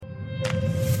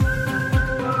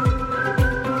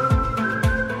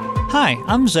Hi,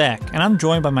 I'm Zach, and I'm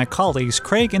joined by my colleagues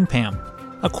Craig and Pam.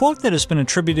 A quote that has been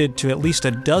attributed to at least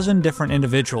a dozen different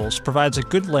individuals provides a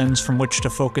good lens from which to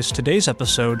focus today's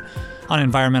episode on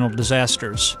environmental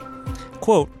disasters.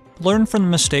 Quote, "Learn from the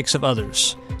mistakes of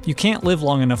others. You can't live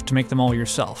long enough to make them all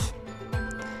yourself."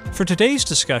 For today's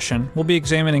discussion, we'll be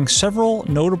examining several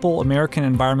notable American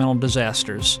environmental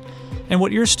disasters and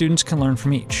what your students can learn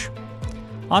from each.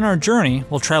 On our journey,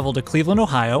 we'll travel to Cleveland,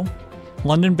 Ohio,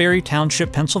 Londonderry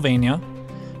Township, Pennsylvania,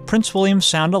 Prince William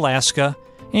Sound, Alaska,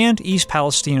 and East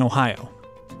Palestine, Ohio.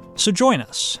 So join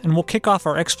us, and we'll kick off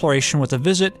our exploration with a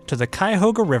visit to the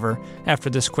Cuyahoga River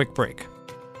after this quick break.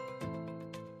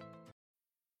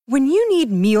 When you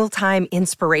need mealtime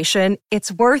inspiration, it's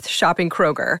worth shopping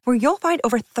Kroger, where you'll find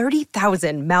over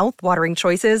 30,000 mouth-watering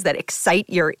choices that excite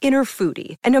your inner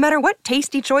foodie. And no matter what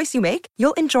tasty choice you make,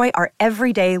 you'll enjoy our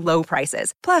everyday low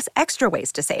prices, plus extra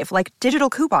ways to save, like digital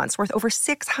coupons worth over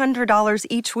 $600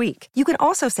 each week. You can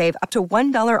also save up to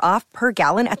 $1 off per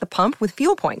gallon at the pump with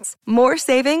fuel points. More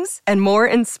savings and more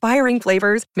inspiring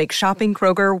flavors make shopping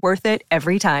Kroger worth it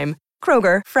every time.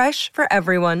 Kroger, fresh for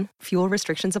everyone. Fuel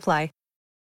restrictions apply.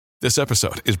 This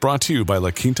episode is brought to you by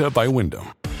La Quinta by Wyndham.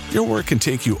 Your work can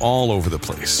take you all over the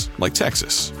place, like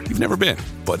Texas. You've never been,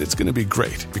 but it's going to be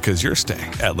great because you're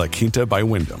staying at La Quinta by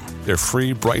Wyndham. Their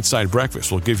free Bright Side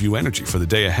breakfast will give you energy for the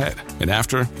day ahead. And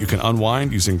after, you can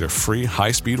unwind using their free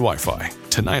high-speed Wi-Fi.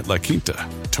 Tonight, La Quinta.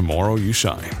 Tomorrow, you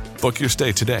shine. Book your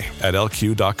stay today at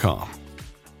lq.com.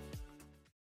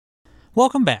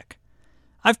 Welcome back.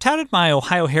 I've touted my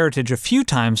Ohio heritage a few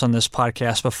times on this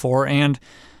podcast before, and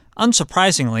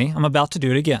unsurprisingly, I'm about to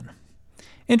do it again.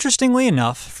 Interestingly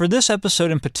enough, for this episode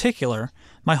in particular,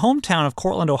 my hometown of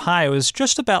Cortland, Ohio is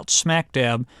just about smack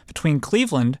dab between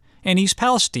Cleveland and East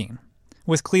Palestine,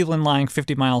 with Cleveland lying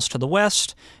 50 miles to the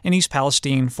west and East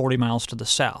Palestine 40 miles to the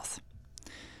south.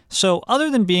 So,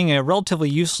 other than being a relatively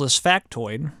useless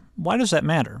factoid, why does that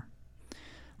matter?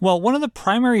 Well, one of the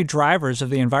primary drivers of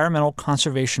the environmental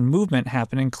conservation movement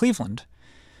happened in Cleveland,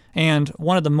 and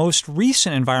one of the most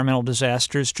recent environmental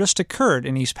disasters just occurred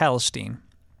in East Palestine.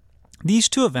 These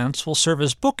two events will serve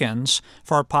as bookends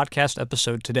for our podcast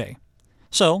episode today.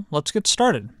 So, let's get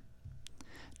started.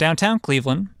 Downtown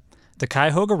Cleveland, the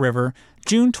Cuyahoga River,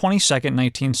 June 22,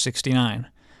 1969.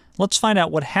 Let's find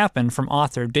out what happened from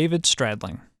author David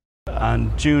Stradling.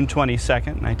 On June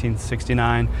 22nd,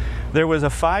 1969, there was a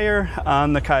fire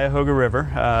on the Cuyahoga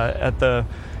River at the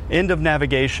end of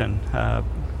navigation,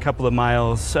 couple of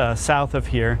miles south of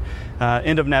here.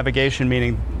 End of navigation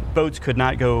meaning boats could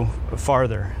not go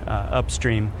farther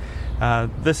upstream.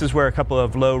 This is where a couple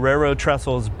of low railroad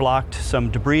trestles blocked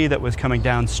some debris that was coming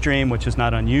downstream, which is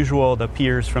not unusual. The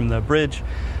piers from the bridge,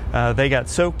 they got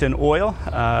soaked in oil,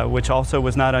 which also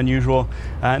was not unusual.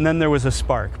 And then there was a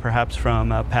spark, perhaps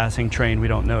from a passing train. We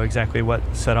don't know exactly what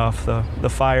set off the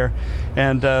fire.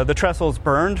 And the trestles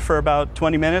burned for about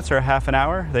 20 minutes or half an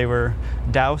hour. They were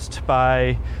doused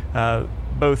by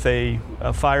both a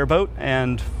fireboat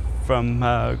and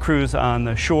from crews on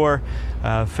the shore.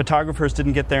 Photographers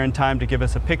didn't get there in time to give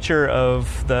us a picture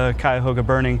of the Cuyahoga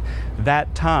burning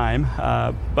that time,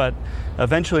 but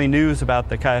eventually news about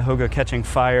the Cuyahoga catching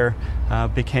fire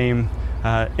became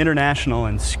international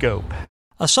in scope.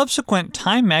 A subsequent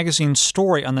Time magazine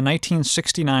story on the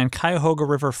 1969 Cuyahoga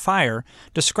River fire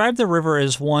described the river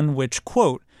as one which,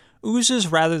 quote,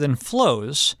 oozes rather than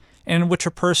flows, and in which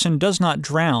a person does not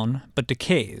drown but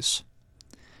decays.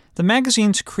 The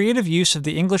magazine's creative use of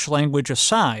the English language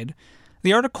aside,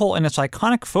 the article and its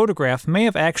iconic photograph may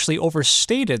have actually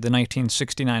overstated the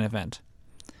 1969 event.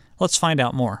 Let's find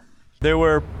out more. There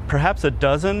were perhaps a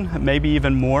dozen, maybe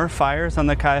even more fires on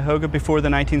the Cuyahoga before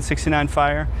the 1969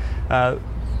 fire.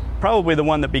 Probably the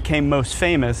one that became most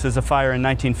famous is a fire in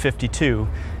 1952.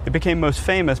 It became most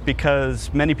famous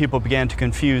because many people began to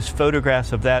confuse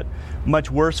photographs of that much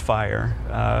worse fire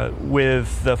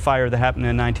with the fire that happened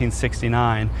in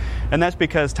 1969. And that's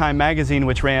because Time magazine,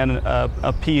 which ran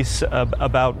a piece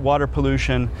about water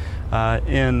pollution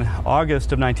in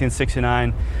August of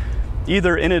 1969,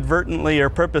 either inadvertently or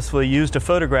purposefully used a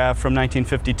photograph from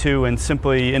 1952 and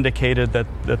simply indicated that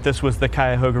this was the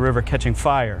Cuyahoga River catching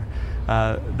fire.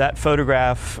 That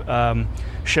photograph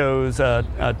shows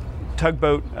a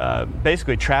tugboat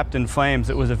basically trapped in flames.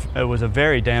 It was a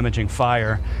very damaging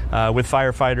fire with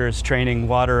firefighters training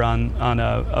water on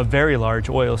a very large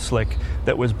oil slick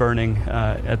that was burning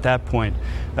at that point.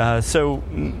 So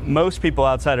most people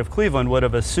outside of Cleveland would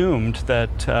have assumed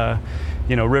that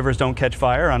rivers don't catch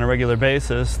fire on a regular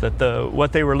basis, that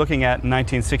what they were looking at in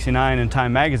 1969 in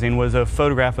Time magazine was a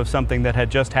photograph of something that had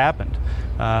just happened.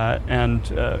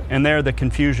 And there the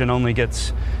confusion only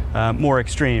gets more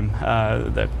extreme,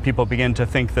 that people begin to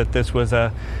think that this was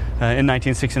in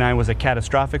 1969 was a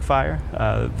catastrophic fire,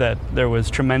 that there was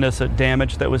tremendous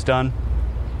damage that was done,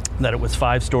 that it was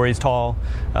 5 stories tall,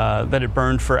 that it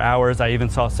burned for hours. I even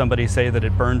saw somebody say that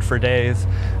it burned for days.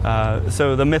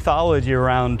 So the mythology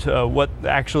around what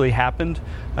actually happened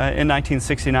in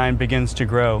 1969 begins to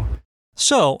grow.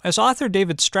 So, as author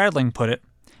David Stradling put it,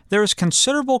 there is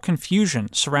considerable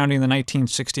confusion surrounding the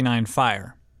 1969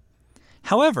 fire.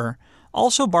 However,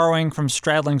 also borrowing from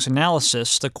Stradling's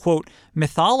analysis, the, quote,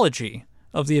 mythology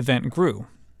of the event grew.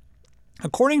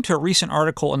 According to a recent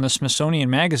article in the Smithsonian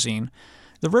Magazine,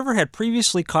 the river had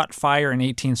previously caught fire in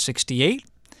 1868,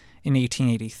 in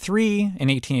 1883, in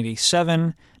 1887,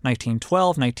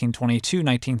 1912, 1922,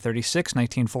 1936,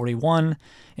 1941,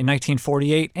 in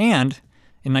 1948, and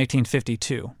in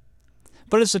 1952.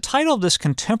 But as the title of this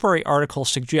contemporary article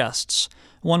suggests,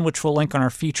 one which we'll link on our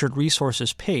featured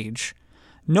resources page,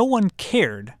 no one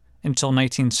cared until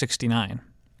 1969.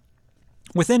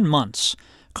 Within months,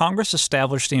 Congress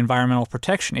established the Environmental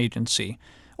Protection Agency,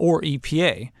 or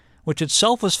EPA, which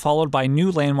itself was followed by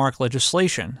new landmark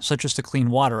legislation, such as the Clean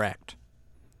Water Act.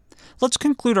 Let's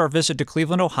conclude our visit to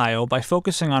Cleveland, Ohio, by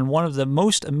focusing on one of the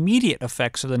most immediate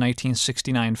effects of the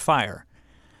 1969 fire,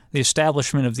 the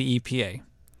establishment of the EPA.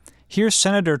 Here's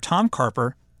Senator Tom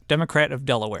Carper, Democrat of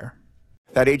Delaware.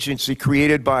 That agency,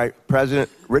 created by President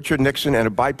Richard Nixon and a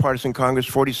bipartisan Congress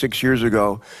 46 years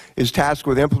ago, is tasked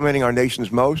with implementing our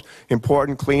nation's most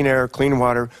important clean air, clean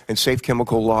water, and safe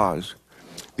chemical laws.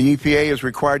 The EPA is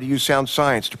required to use sound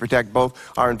science to protect both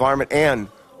our environment and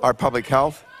our public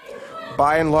health.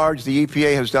 By and large, the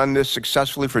EPA has done this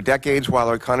successfully for decades while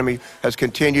our economy has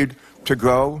continued to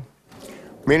grow.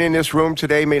 Many in this room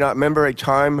today may not remember a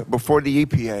time before the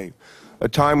EPA, a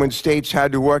time when states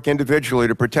had to work individually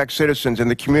to protect citizens in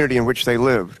the community in which they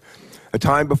lived, a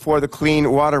time before the Clean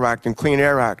Water Act and Clean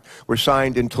Air Act were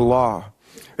signed into law,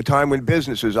 a time when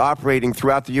businesses operating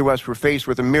throughout the U.S. were faced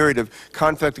with a myriad of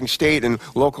conflicting state and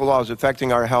local laws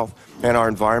affecting our health and our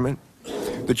environment.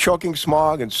 The choking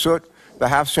smog and soot a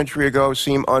half-century ago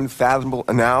seem unfathomable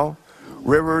now.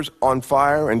 Rivers on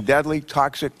fire and deadly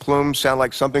toxic plumes sound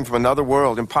like something from another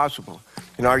world, impossible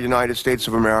in our United States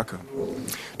of America.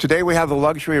 Today we have the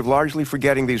luxury of largely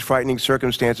forgetting these frightening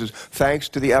circumstances thanks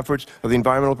to the efforts of the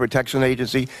Environmental Protection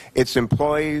Agency, its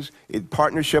employees, in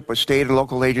partnership with state and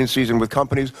local agencies and with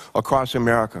companies across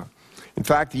America. In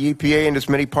fact, the EPA and its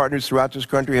many partners throughout this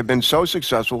country have been so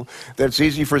successful that it's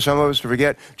easy for some of us to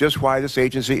forget just why this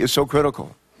agency is so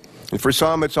critical. And for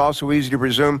some, it's also easy to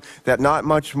presume that there's not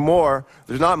much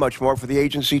more for the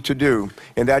agency to do,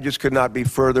 and that just could not be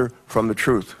further from the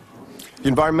truth. The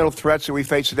environmental threats that we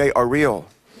face today are real,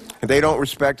 and they don't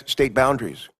respect state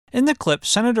boundaries. In the clip,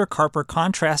 Senator Carper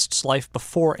contrasts life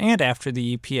before and after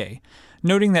the EPA,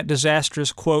 noting that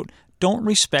disasters, quote, don't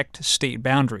respect state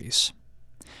boundaries.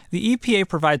 The EPA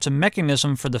provides a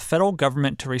mechanism for the federal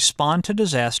government to respond to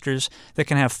disasters that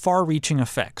can have far-reaching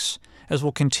effects, as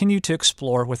we'll continue to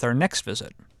explore with our next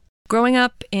visit. Growing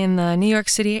up in the New York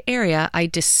City area, I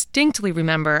distinctly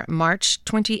remember March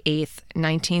 28th,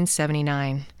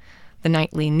 1979. The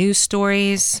nightly news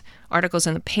stories, articles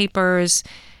in the papers,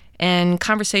 and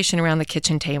conversation around the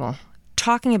kitchen table,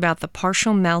 talking about the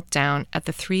partial meltdown at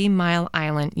the 3 Mile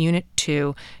Island Unit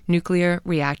 2 nuclear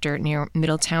reactor near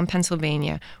Middletown,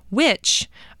 Pennsylvania, which,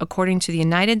 according to the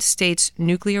United States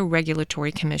Nuclear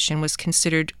Regulatory Commission, was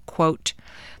considered, quote,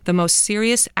 the most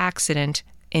serious accident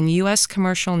in U.S.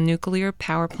 commercial nuclear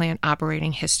power plant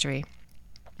operating history.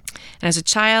 And as a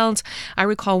child, I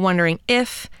recall wondering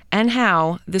if and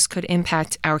how this could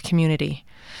impact our community.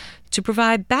 To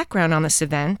provide background on this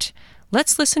event,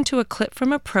 let's listen to a clip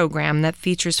from a program that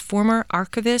features former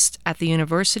archivist at the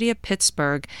University of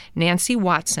Pittsburgh, Nancy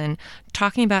Watson,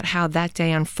 talking about how that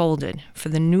day unfolded for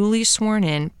the newly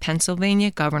sworn-in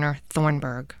Pennsylvania Governor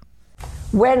Thornburgh.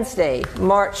 Wednesday,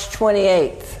 March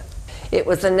 28th, it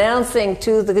was announcing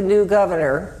to the new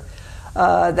governor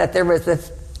that there was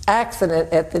this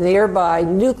accident at the nearby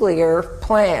nuclear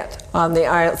plant on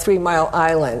the 3 Mile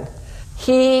Island.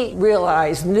 He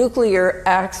realized nuclear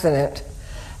accident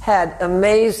had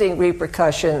amazing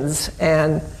repercussions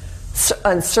and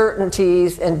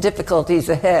uncertainties and difficulties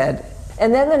ahead.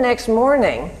 And then the next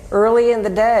morning, early in the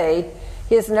day,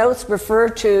 his notes refer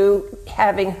to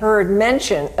having heard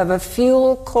mention of a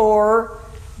fuel core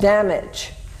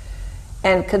damage.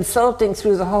 And consulting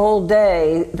through the whole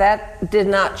day, that did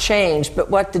not change, but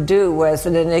what to do was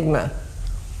an enigma.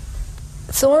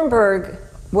 Thornburg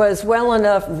was well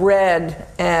enough read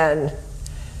and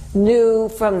knew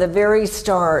from the very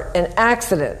start an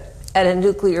accident at a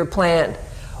nuclear plant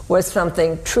was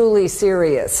something truly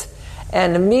serious.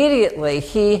 And immediately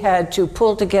he had to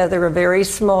pull together a very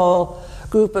small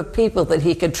group of people that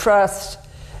he could trust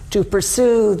to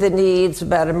pursue the needs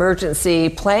about emergency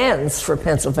plans for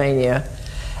Pennsylvania.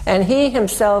 And he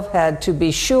himself had to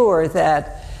be sure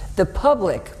that the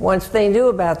public, once they knew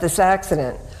about this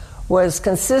accident, was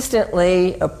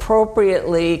consistently,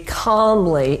 appropriately,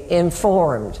 calmly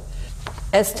informed.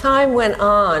 As time went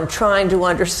on, trying to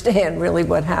understand really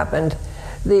what happened,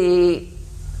 the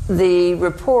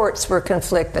reports were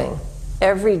conflicting.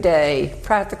 Every day,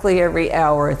 practically every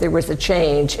hour, there was a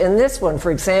change. And this one, for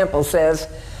example, says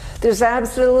there's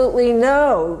absolutely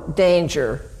no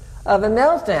danger of a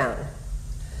meltdown.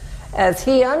 As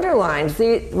he underlines,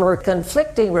 these were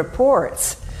conflicting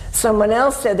reports. Someone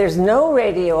else said there's no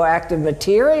radioactive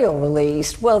material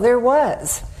released. Well, there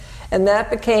was. And that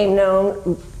became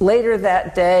known later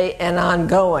that day and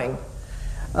ongoing,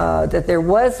 that there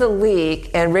was a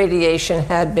leak and radiation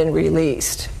had been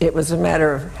released. It was a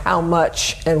matter of how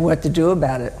much and what to do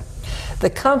about it. The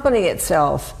company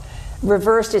itself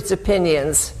reversed its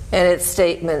opinions and its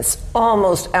statements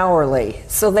almost hourly,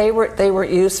 so they were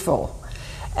useful.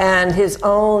 And his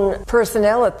own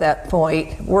personnel at that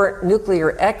point weren't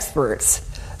nuclear experts.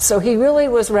 So he really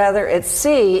was rather at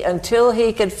sea until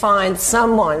he could find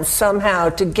someone somehow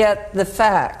to get the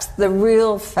facts, the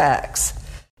real facts.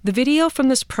 The video from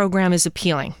this program is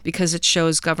appealing because it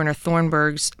shows Governor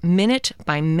Thornburg's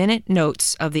minute-by-minute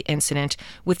notes of the incident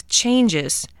with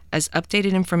changes as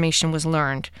updated information was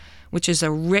learned, which is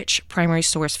a rich primary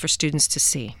source for students to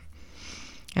see.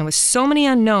 And with so many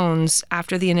unknowns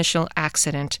after the initial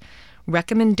accident,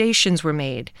 recommendations were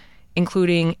made,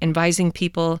 including advising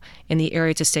people in the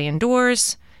area to stay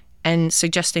indoors and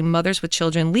suggesting mothers with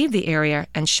children leave the area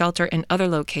and shelter in other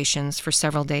locations for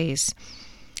several days.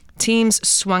 Teams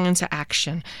swung into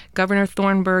action. Governor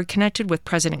Thornburg connected with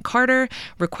President Carter,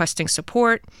 requesting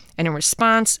support, and in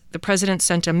response, the president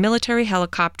sent a military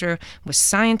helicopter with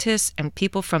scientists and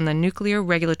people from the Nuclear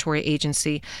Regulatory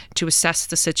Agency to assess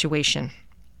the situation.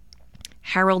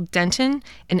 Harold Denton,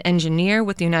 an engineer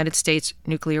with the United States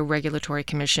Nuclear Regulatory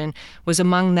Commission, was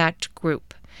among that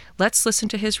group. Let's listen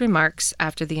to his remarks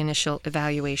after the initial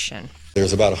evaluation.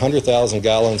 There's about 100,000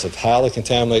 gallons of highly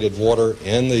contaminated water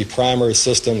in the primary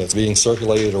system that's being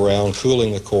circulated around,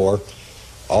 cooling the core.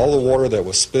 All the water that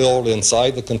was spilled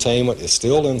inside the containment is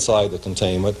still inside the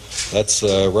containment. That's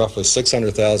roughly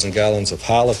 600,000 gallons of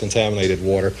highly contaminated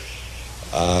water.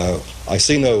 I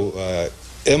see no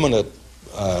imminent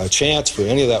chance for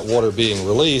any of that water being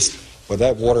released, but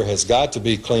that water has got to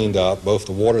be cleaned up, both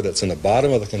the water that's in the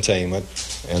bottom of the containment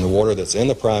and the water that's in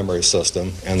the primary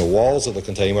system, and the walls of the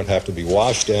containment have to be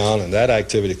washed down and that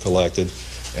activity collected,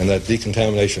 and that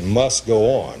decontamination must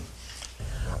go on.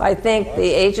 I think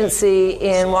the agency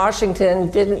in Washington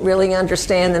didn't really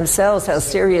understand themselves how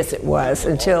serious it was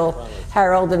until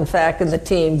Harold, in fact, and the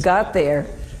team got there,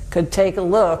 could take a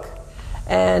look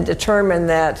and determine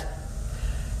that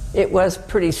it was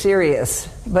pretty serious.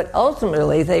 But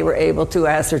ultimately, they were able to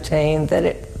ascertain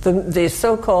that the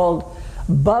so-called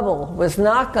bubble was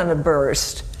not going to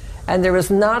burst, and there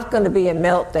was not going to be a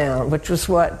meltdown, which was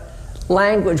what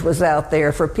language was out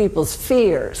there for people's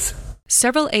fears.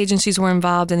 Several agencies were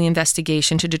involved in the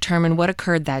investigation to determine what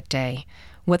occurred that day,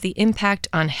 what the impact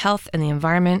on health and the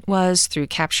environment was through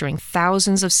capturing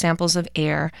thousands of samples of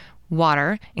air,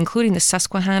 water, including the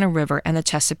Susquehanna River and the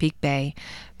Chesapeake Bay,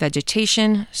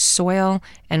 vegetation, soil,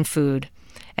 and food,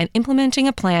 and implementing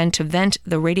a plan to vent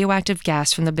the radioactive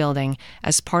gas from the building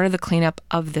as part of the cleanup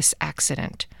of this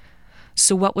accident.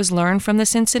 So what was learned from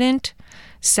this incident?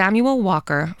 Samuel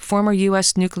Walker, former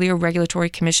U.S. Nuclear Regulatory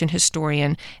Commission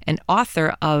historian and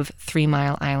author of 3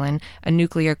 Mile Island, A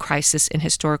Nuclear Crisis in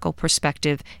Historical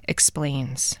Perspective,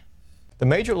 explains. The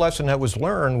major lesson that was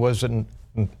learned was that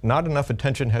not enough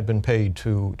attention had been paid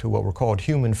to what were called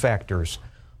human factors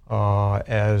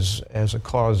as a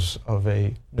cause of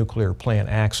a nuclear plant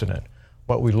accident.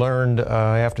 What we learned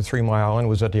after 3 Mile Island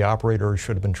was that the operators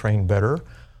should have been trained better.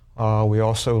 We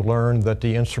also learned that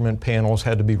the instrument panels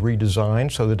had to be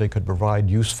redesigned so that they could provide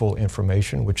useful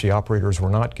information, which the operators were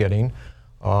not getting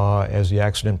as the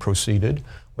accident proceeded.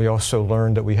 We also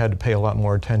learned that we had to pay a lot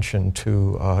more attention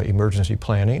to emergency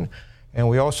planning. And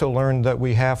we also learned that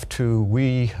we have to,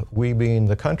 we being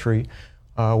the country,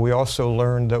 we also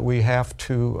learned that we have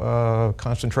to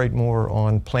concentrate more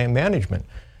on plant management,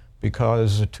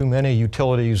 because too many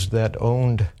utilities that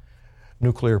owned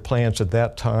nuclear plants at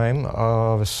that time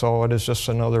saw it as just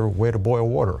another way to boil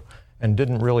water. and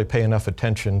didn't really pay enough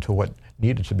attention to what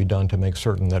needed to be done to make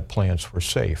certain that plants were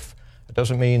safe. It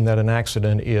doesn't mean that an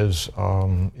accident is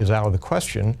out of the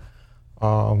question,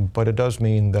 but it does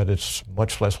mean that it's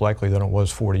much less likely than it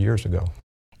was 40 years ago.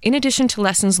 In addition to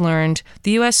lessons learned,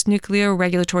 the U.S. Nuclear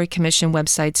Regulatory Commission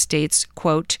website states,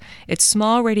 quote, its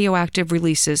small radioactive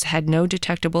releases had no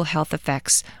detectable health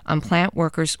effects on plant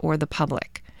workers or the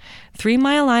public. 3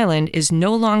 Mile Island is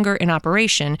no longer in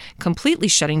operation, completely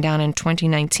shutting down in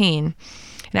 2019.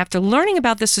 And after learning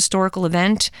about this historical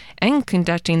event and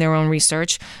conducting their own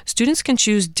research, students can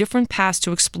choose different paths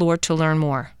to explore to learn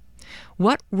more.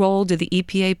 What role did the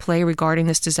EPA play regarding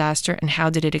this disaster, and how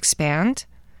did it expand?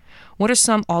 What are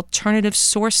some alternative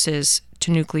sources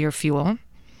to nuclear fuel?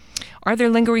 Are there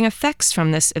lingering effects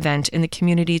from this event in the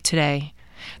community today?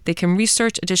 They can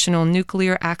research additional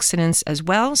nuclear accidents as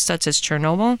well, such as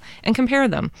Chernobyl, and compare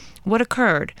them. What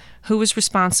occurred? Who was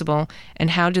responsible?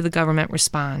 And how did the government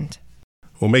respond?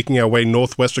 We're making our way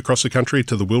northwest across the country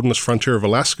to the wilderness frontier of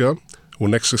Alaska. We'll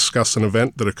next discuss an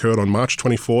event that occurred on March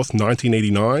 24th,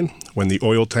 1989, when the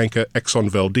oil tanker Exxon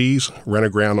Valdez ran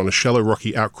aground on a shallow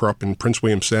rocky outcrop in Prince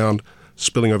William Sound,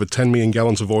 spilling over 10 million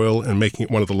gallons of oil and making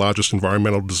it one of the largest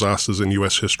environmental disasters in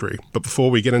U.S. history. But before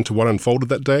we get into what unfolded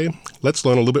that day, let's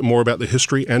learn a little bit more about the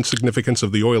history and significance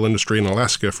of the oil industry in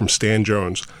Alaska from Stan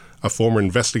Jones, a former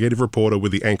investigative reporter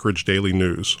with the Anchorage Daily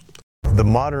News. The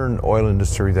modern oil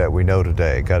industry that we know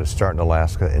today got its start in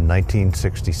Alaska in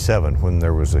 1967 when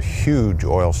there was a huge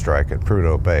oil strike at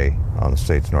Prudhoe Bay on the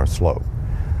state's North Slope.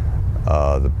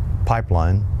 The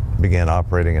pipeline began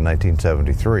operating in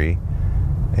 1973,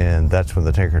 and that's when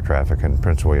the tanker traffic in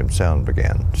Prince William Sound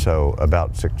began. So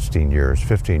about 15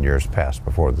 years passed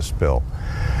before the spill.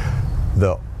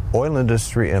 The oil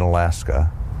industry in Alaska,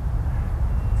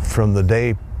 from the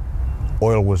day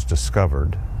oil was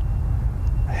discovered,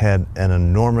 had an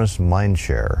enormous mine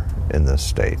share in this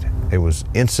state. It was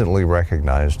instantly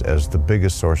recognized as the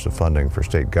biggest source of funding for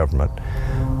state government.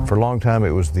 For a long time, it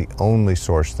was the only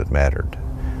source that mattered.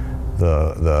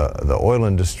 The oil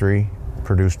industry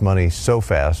produced money so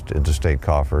fast into state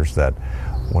coffers that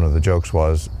one of the jokes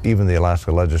was even the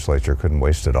Alaska legislature couldn't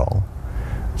waste it all.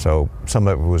 So some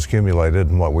of it was accumulated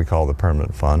in what we call the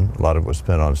permanent fund. A lot of it was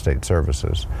spent on state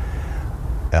services.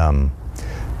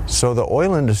 So the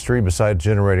oil industry, besides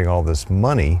generating all this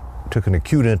money, took an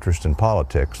acute interest in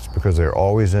politics because they're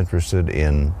always interested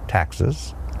in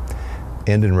taxes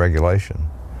and in regulation.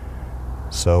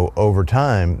 So over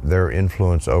time, their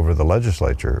influence over the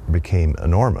legislature became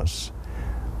enormous,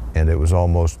 and it was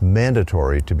almost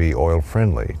mandatory to be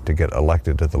oil-friendly to get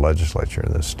elected to the legislature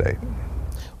in this state.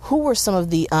 Who were some of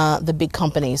the big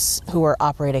companies who were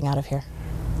operating out of here?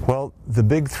 Well, the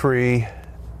big three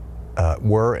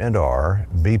were and are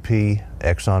BP,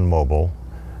 ExxonMobil,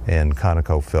 and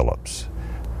ConocoPhillips.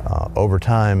 Over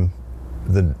time,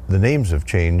 the names have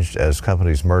changed as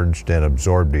companies merged and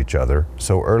absorbed each other.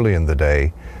 So early in the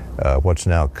day, what's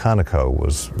now Conoco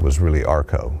was really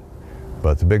Arco.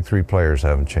 But the big three players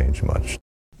haven't changed much.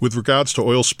 With regards to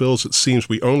oil spills, it seems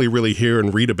we only really hear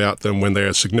and read about them when they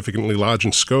are significantly large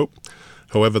in scope.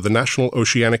 However, the National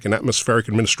Oceanic and Atmospheric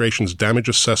Administration's Damage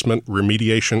Assessment,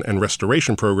 Remediation, and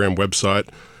Restoration Program website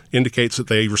indicates that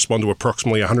they respond to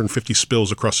approximately 150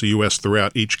 spills across the U.S.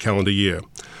 throughout each calendar year.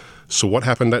 So what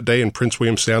happened that day in Prince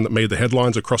William Sound that made the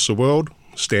headlines across the world?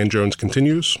 Stan Jones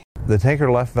continues. The tanker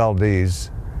left Valdez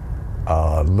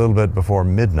a little bit before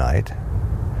midnight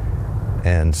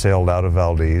and sailed out of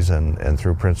Valdez and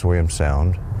through Prince William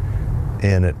Sound.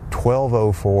 And at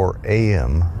 12:04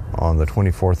 a.m. on the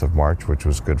 24th of March, which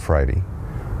was Good Friday,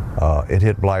 it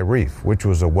hit Bligh Reef, which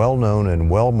was a well-known and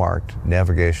well-marked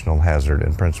navigational hazard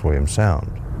in Prince William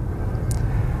Sound.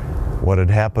 What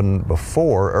had happened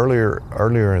before,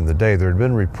 earlier in the day, there had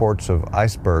been reports of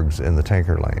icebergs in the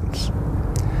tanker lanes.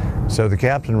 So the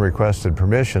captain requested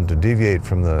permission to deviate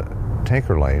from the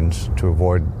tanker lanes to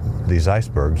avoid these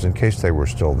icebergs in case they were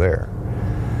still there.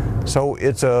 So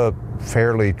it's a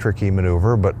fairly tricky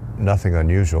maneuver, but nothing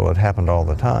unusual. It happened all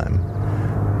the time.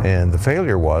 And the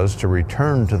failure was to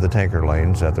return to the tanker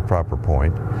lanes at the proper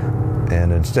point,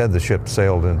 and instead the ship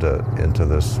sailed into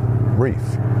this reef.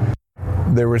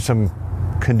 There were some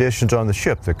conditions on the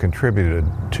ship that contributed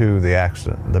to the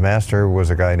accident. The master was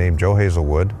a guy named Joe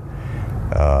Hazelwood.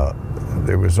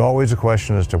 There was always a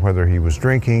question as to whether he was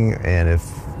drinking, and if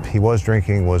he was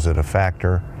drinking, was it a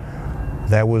factor?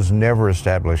 That was never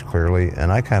established clearly,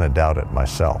 and I kind of doubt it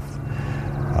myself.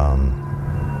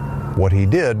 What he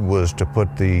did was to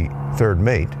put the third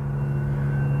mate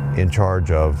in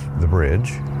charge of the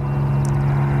bridge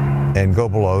and go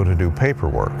below to do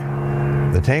paperwork.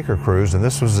 The tanker crews, and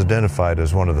this was identified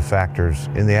as one of the factors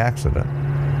in the accident,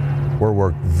 were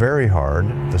worked very hard.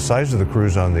 The size of the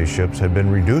crews on these ships had been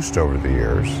reduced over the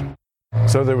years.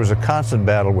 So there was a constant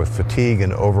battle with fatigue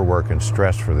and overwork and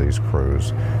stress for these crews,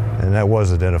 and that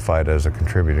was identified as a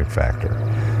contributing factor.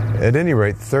 At any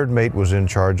rate, the third mate was in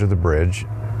charge of the bridge.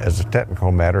 As a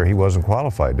technical matter, he wasn't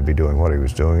qualified to be doing what he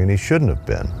was doing, and he shouldn't have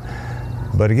been.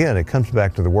 But again, it comes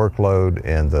back to the workload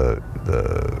and the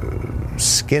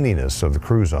skinniness of the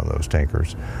crews on those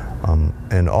tankers.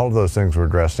 And all of those things were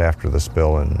addressed after the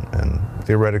spill and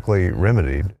theoretically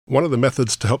remedied. One of the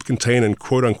methods to help contain and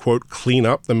quote-unquote clean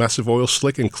up the massive oil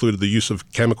slick included the use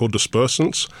of chemical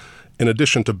dispersants, in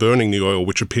addition to burning the oil,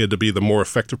 which appeared to be the more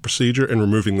effective procedure in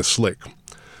removing the slick.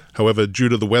 However, due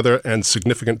to the weather and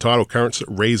significant tidal currents that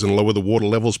raise and lower the water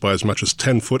levels by as much as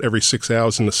 10 foot every 6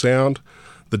 hours in the Sound,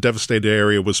 the devastated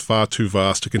area was far too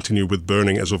vast to continue with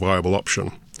burning as a viable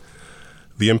option.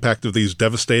 The impact of these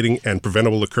devastating and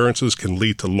preventable occurrences can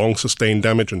lead to long-sustained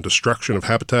damage and destruction of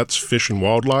habitats, fish, and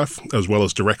wildlife, as well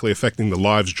as directly affecting the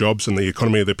lives, jobs, and the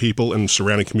economy of the people and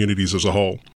surrounding communities as a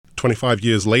whole. 25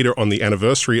 years later, on the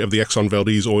anniversary of the Exxon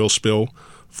Valdez oil spill,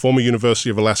 former University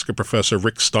of Alaska professor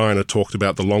Rick Steiner talked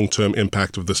about the long-term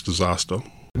impact of this disaster.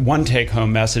 One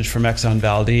take-home message from Exxon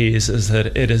Valdez is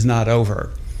that it is not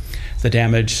over. The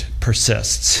damage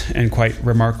persists in quite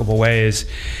remarkable ways.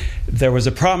 There was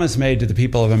a promise made to the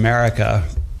people of America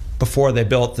before they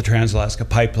built the Trans-Alaska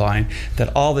Pipeline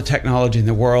that all the technology in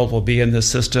the world will be in this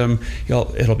system.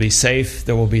 It'll be safe.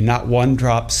 There will be not one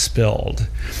drop spilled.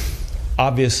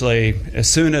 Obviously, as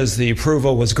soon as the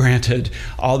approval was granted,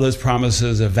 all those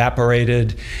promises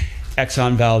evaporated.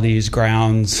 Exxon Valdez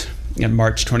grounds on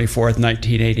March 24th,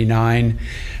 1989,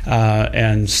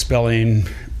 and spilling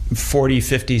 40,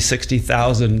 50,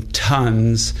 60,000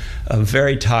 tons of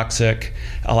very toxic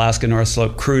Alaska North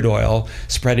Slope crude oil,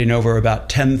 spreading over about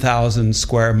 10,000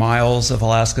 square miles of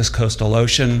Alaska's coastal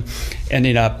ocean,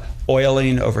 ending up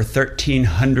oiling over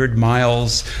 1,300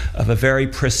 miles of a very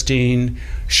pristine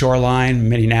shoreline,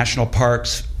 many national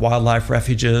parks, wildlife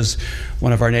refuges,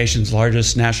 one of our nation's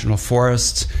largest national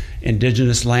forests,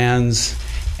 indigenous lands.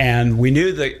 And we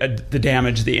knew the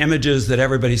damage. The images that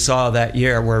everybody saw that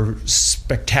year were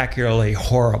spectacularly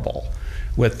horrible,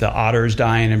 with the otters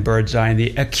dying and birds dying.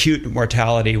 The acute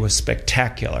mortality was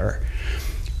spectacular.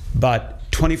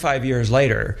 But 25 years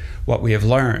later, what we have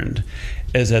learned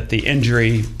is that the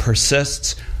injury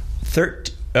persists.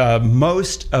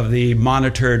 Most of the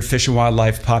monitored fish and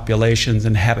wildlife populations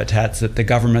and habitats that the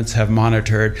governments have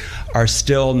monitored are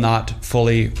still not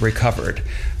fully recovered.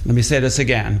 Let me say this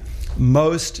again.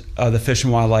 Most of the fish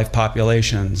and wildlife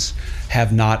populations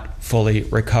have not fully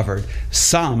recovered.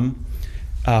 Some,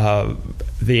 the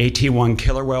AT1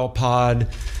 killer whale pod,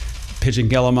 pigeon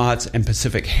guillemots, and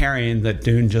Pacific herring that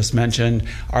Dune just mentioned,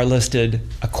 are listed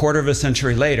a quarter of a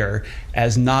century later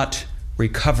as not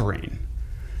recovering.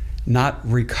 Not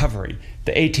recovering.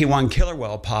 The AT1 killer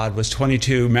whale pod was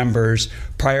 22 members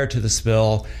prior to the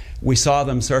spill. We saw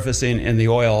them surfacing in the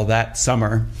oil that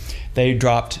summer. They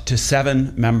dropped to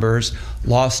 7 members,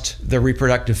 lost their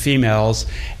reproductive females,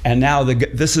 and now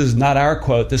this is not our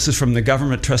quote, this is from the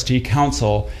Government Trustee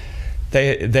Council.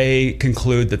 They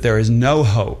conclude that there is no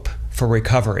hope for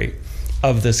recovery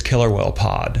of this killer whale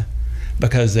pod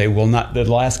because they will not, the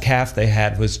last calf they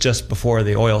had was just before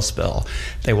the oil spill.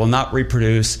 They will not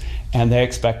reproduce, and they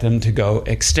expect them to go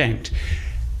extinct.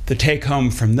 The take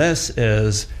home from this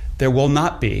is there will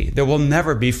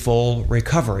never be full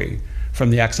recovery from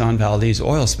the Exxon Valdez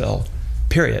oil spill,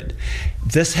 period.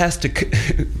 This has to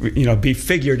be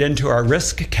figured into our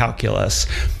risk calculus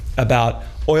about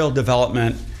oil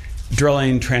development,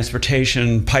 drilling,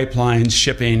 transportation, pipelines,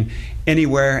 shipping,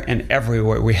 anywhere and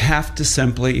everywhere. We have to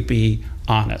simply be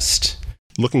honest.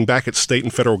 Looking back at state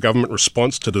and federal government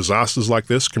response to disasters like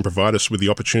this can provide us with the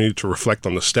opportunity to reflect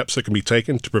on the steps that can be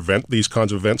taken to prevent these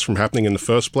kinds of events from happening in the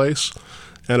first place.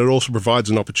 And it also provides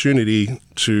an opportunity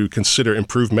to consider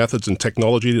improved methods and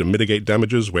technology to mitigate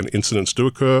damages when incidents do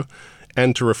occur,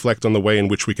 and to reflect on the way in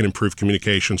which we can improve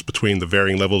communications between the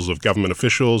varying levels of government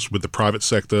officials with the private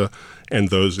sector and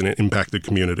those in impacted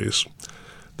communities.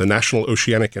 The National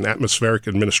Oceanic and Atmospheric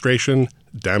Administration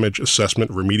Damage Assessment,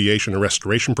 Remediation, and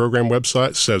Restoration Program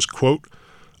website says, quote,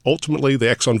 ultimately, the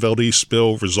Exxon Valdez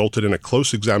spill resulted in a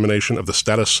close examination of the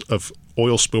status of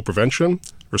oil spill prevention,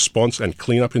 response, and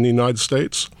cleanup in the United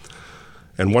States.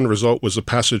 And one result was the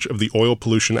passage of the Oil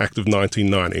Pollution Act of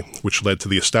 1990, which led to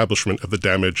the establishment of the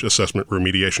Damage Assessment,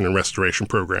 Remediation, and Restoration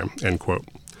Program, end quote.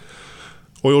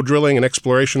 Oil drilling and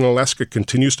exploration in Alaska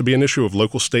continues to be an issue of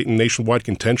local, state, and nationwide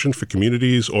contention for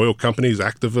communities, oil companies,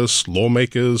 activists,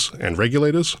 lawmakers, and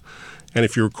regulators. And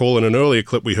if you recall in an earlier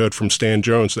clip we heard from Stan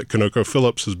Jones that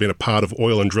ConocoPhillips has been a part of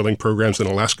oil and drilling programs in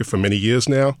Alaska for many years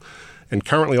now, and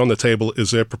currently on the table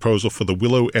is their proposal for the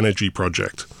Willow Energy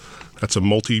Project. That's a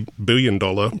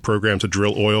multi-billion-dollar program to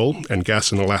drill oil and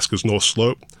gas in Alaska's North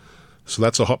Slope. So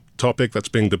that's a hot topic that's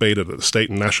being debated at the state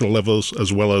and national levels,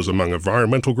 as well as among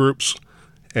environmental groups.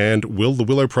 And will the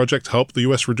Willow Project help the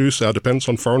U.S. reduce our dependence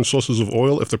on foreign sources of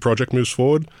oil if the project moves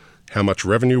forward? How much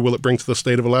revenue will it bring to the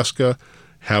state of Alaska?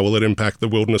 How will it impact the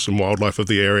wilderness and wildlife of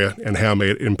the area? And how may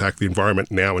it impact the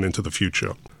environment now and into the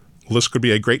future? Well, this could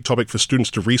be a great topic for students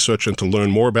to research and to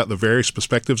learn more about the various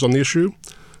perspectives on the issue.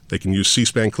 They can use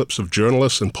C-SPAN clips of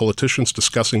journalists and politicians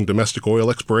discussing domestic oil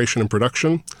exploration and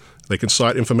production. They can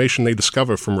cite information they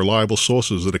discover from reliable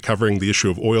sources that are covering the issue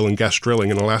of oil and gas drilling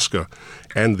in Alaska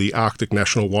and the Arctic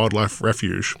National Wildlife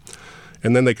Refuge.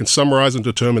 And then they can summarize and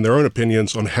determine their own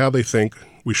opinions on how they think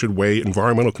we should weigh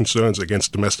environmental concerns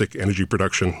against domestic energy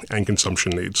production and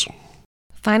consumption needs.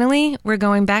 Finally, we're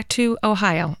going back to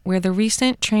Ohio, where the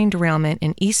recent train derailment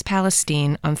in East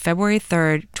Palestine on February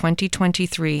 3rd,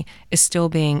 2023 is still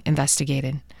being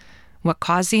investigated. What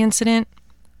caused the incident?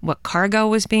 What cargo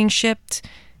was being shipped?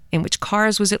 In which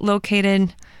cars was it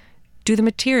located? Do the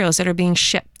materials that are being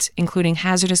shipped, including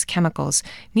hazardous chemicals,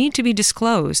 need to be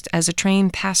disclosed as a train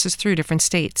passes through different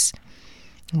states?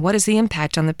 What is the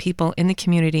impact on the people in the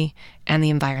community and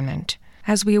the environment?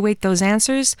 As we await those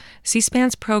answers,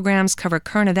 C-SPAN's programs cover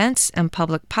current events and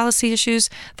public policy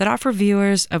issues that offer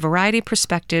viewers a variety of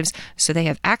perspectives so they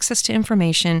have access to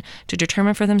information to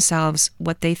determine for themselves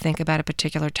what they think about a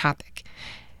particular topic.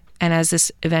 And as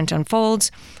this event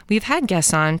unfolds, we've had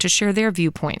guests on to share their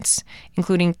viewpoints,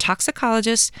 including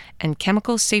toxicologist and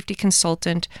chemical safety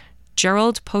consultant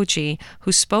Gerald Poche,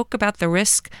 who spoke about the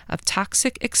risk of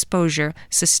toxic exposure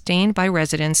sustained by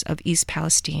residents of East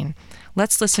Palestine.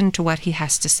 Let's listen to what he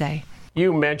has to say.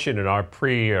 You mentioned in our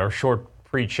short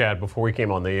pre-chat before we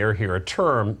came on the air here a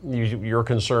term, you're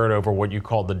concerned over what you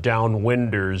call the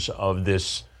downwinders of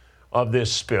this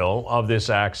spill, of this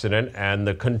accident, and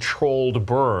the controlled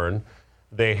burn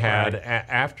they had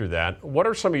after that. What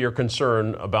are some of your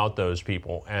concern about those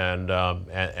people and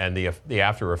the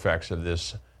after effects of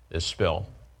this spill?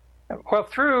 Well,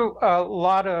 through a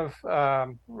lot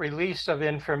of release of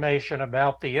information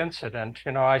about the incident,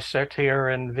 I sit here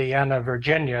in Vienna,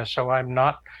 Virginia, so I'm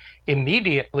not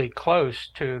immediately close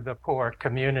to the poor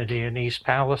community in East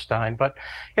Palestine, but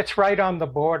it's right on the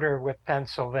border with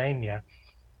Pennsylvania.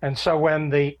 And so when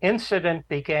the incident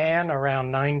began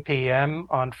around 9 p.m.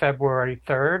 on February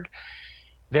 3rd,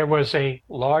 there was a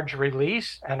large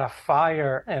release and a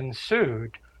fire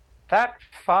ensued. That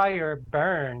fire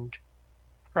burned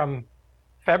from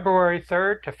February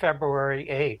 3rd to February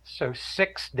 8th, so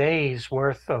 6 days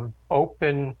worth of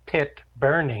open pit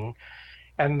burning.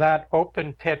 And that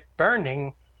open pit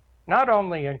burning not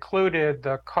only included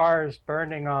the cars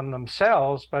burning on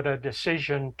themselves, but a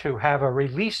decision to have a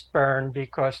released burn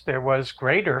because there was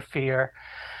greater fear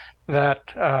that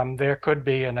there could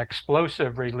be an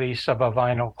explosive release of a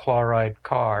vinyl chloride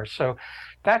car. So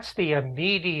that's the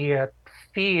immediate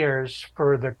fears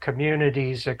for the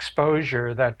community's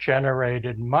exposure that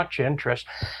generated much interest.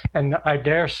 And I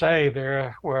dare say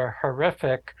there were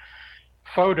horrific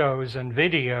photos and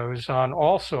videos on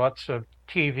all sorts of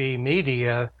TV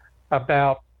media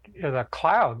about the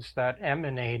clouds that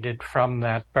emanated from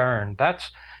that burn.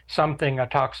 That's something a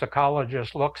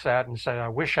toxicologist looks at and says, I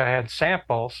wish I had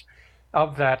samples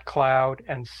of that cloud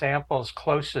and samples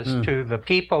closest to the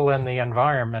people and the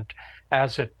environment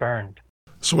as it burned.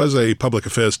 So as a public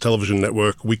affairs television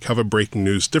network, we cover breaking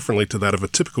news differently to that of a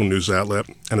typical news outlet,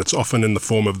 and it's often in the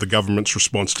form of the government's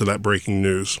response to that breaking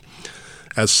news.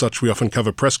 As such, we often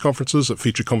cover press conferences that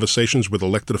feature conversations with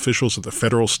elected officials at the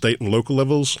federal, state, and local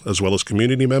levels, as well as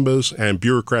community members, and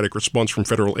bureaucratic response from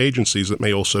federal agencies that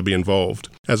may also be involved.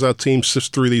 As our team sifts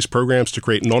through these programs to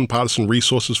create nonpartisan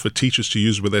resources for teachers to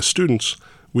use with their students,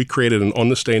 we created an On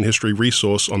This Day in History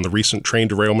resource on the recent train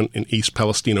derailment in East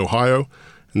Palestine, Ohio,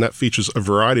 and that features a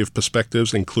variety of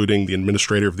perspectives, including the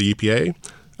administrator of the EPA,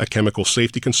 a chemical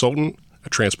safety consultant, a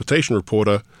transportation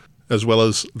reporter, as well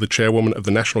as the chairwoman of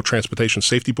the National Transportation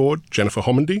Safety Board, Jennifer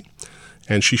Homendy,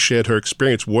 and she shared her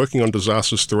experience working on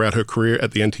disasters throughout her career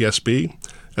at the NTSB,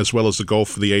 as well as the goal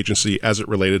for the agency as it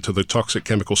related to the toxic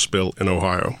chemical spill in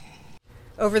Ohio.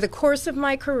 Over the course of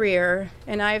my career,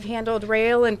 and I've handled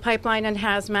rail and pipeline and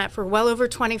hazmat for well over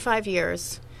 25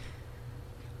 years,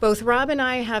 both Rob and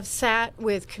I have sat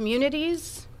with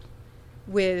communities,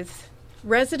 with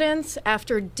residents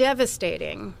after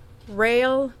devastating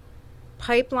rail,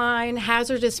 pipeline,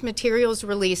 hazardous materials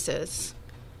releases.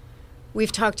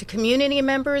 We've talked to community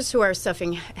members who are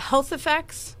suffering health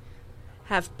effects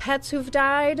have pets who've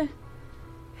died,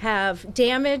 have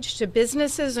damage to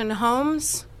businesses and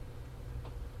homes.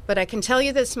 But I can tell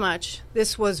you this much,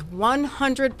 this was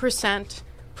 100%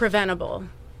 preventable.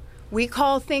 We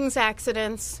call things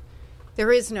accidents.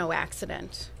 There is no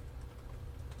accident.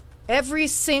 Every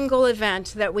single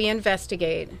event that we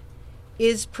investigate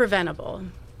is preventable.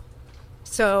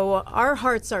 So our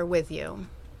hearts are with you.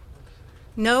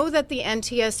 Know that the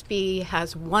NTSB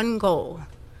has one goal,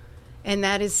 and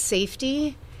that is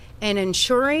safety and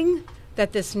ensuring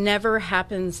that this never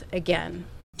happens again.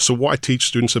 So why teach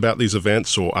students about these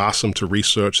events or ask them to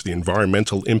research the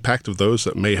environmental impact of those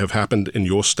that may have happened in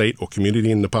your state or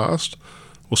community in the past?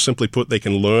 Well, simply put, they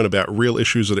can learn about real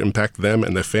issues that impact them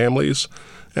and their families,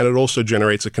 and it also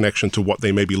generates a connection to what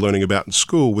they may be learning about in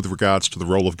school with regards to the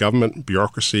role of government,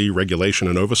 bureaucracy, regulation,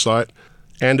 and oversight.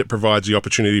 And it provides the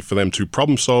opportunity for them to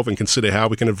problem solve and consider how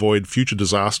we can avoid future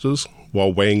disasters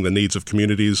while weighing the needs of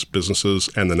communities, businesses,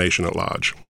 and the nation at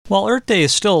large. While Earth Day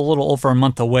is still a little over a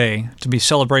month away, to be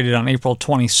celebrated on April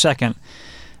 22nd,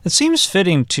 it seems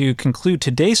fitting to conclude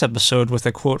today's episode with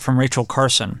a quote from Rachel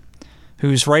Carson,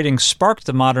 whose writing sparked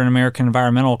the modern American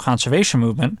environmental conservation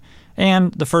movement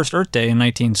and the first Earth Day in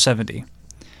 1970.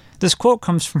 This quote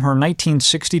comes from her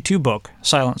 1962 book,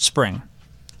 Silent Spring.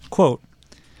 Quote,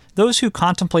 "Those who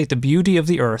contemplate the beauty of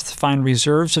the earth find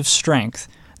reserves of strength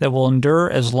that will endure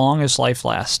as long as life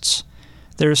lasts.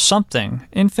 There is something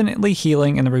infinitely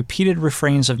healing in the repeated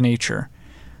refrains of nature,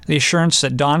 the assurance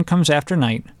that dawn comes after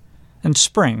night and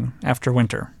spring after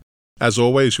winter." As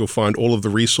always, you'll find all of the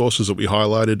resources that we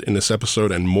highlighted in this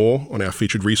episode and more on our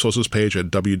featured resources page at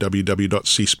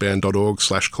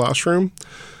www.cspan.org/classroom.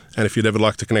 And if you'd ever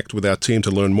like to connect with our team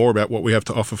to learn more about what we have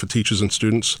to offer for teachers and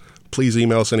students, please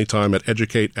email us anytime at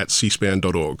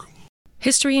educate@cspan.org.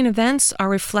 History and events are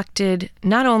reflected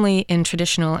not only in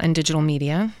traditional and digital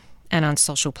media and on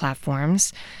social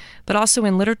platforms, but also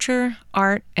in literature,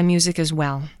 art, and music as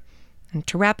well. And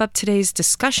to wrap up today's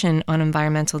discussion on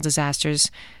environmental disasters,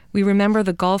 we remember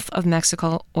the Gulf of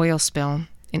Mexico oil spill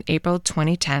in April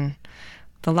 2010,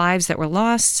 the lives that were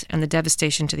lost and the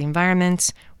devastation to the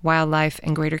environment, wildlife,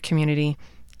 and greater community,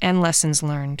 and lessons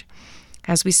learned.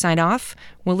 As we sign off,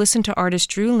 we'll listen to artist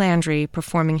Drew Landry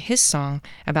performing his song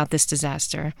about this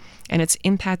disaster and its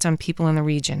impact on people in the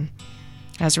region.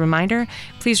 As a reminder,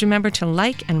 please remember to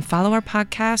like and follow our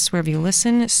podcast wherever you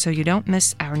listen so you don't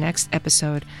miss our next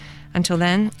episode. Until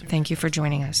then, thank you for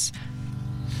joining us.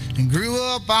 And grew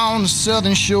up on the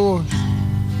southern shore,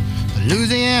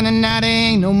 Louisiana, now there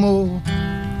ain't no more.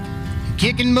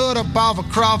 Kicking mud up off a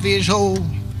crawfish hole,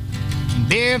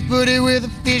 barefooted with a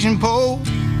fishing pole. I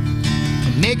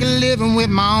make a living with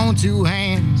my own two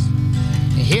hands.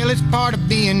 Hell, it's part of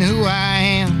being who I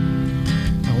am.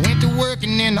 I went to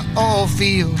working in the oil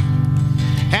field.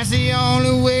 That's the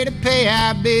only way to pay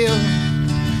our bill.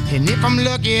 And if I'm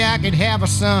lucky, I could have a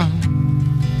son.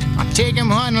 I take him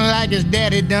hunting like his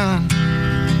daddy done,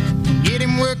 and get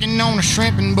him working on a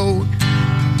shrimping boat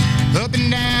up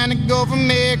and down the Gulf of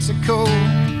Mexico.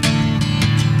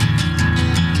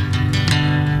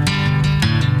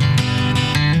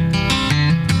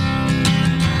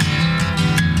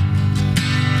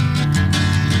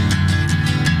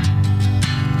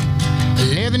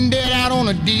 Living dead out on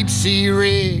a deep sea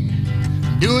rig,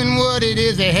 doing what it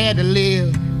is they had to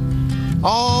live,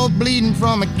 all bleeding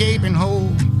from a gaping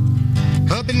hole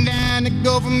up and down the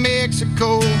Gulf of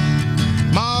Mexico.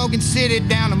 Morgan City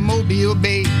down to Mobile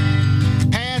Bay,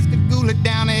 Pascagoula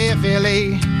down to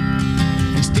FLA,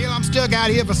 and still I'm stuck out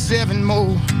here for 7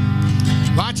 more,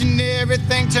 watching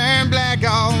everything turn black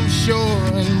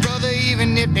offshore. And brother,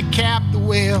 even if they cap the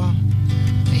well,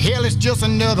 hell, it's just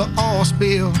another oil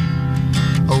spill.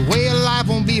 A way of life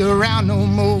won't be around no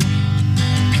more,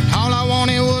 and all I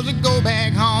wanted was to go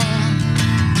back home.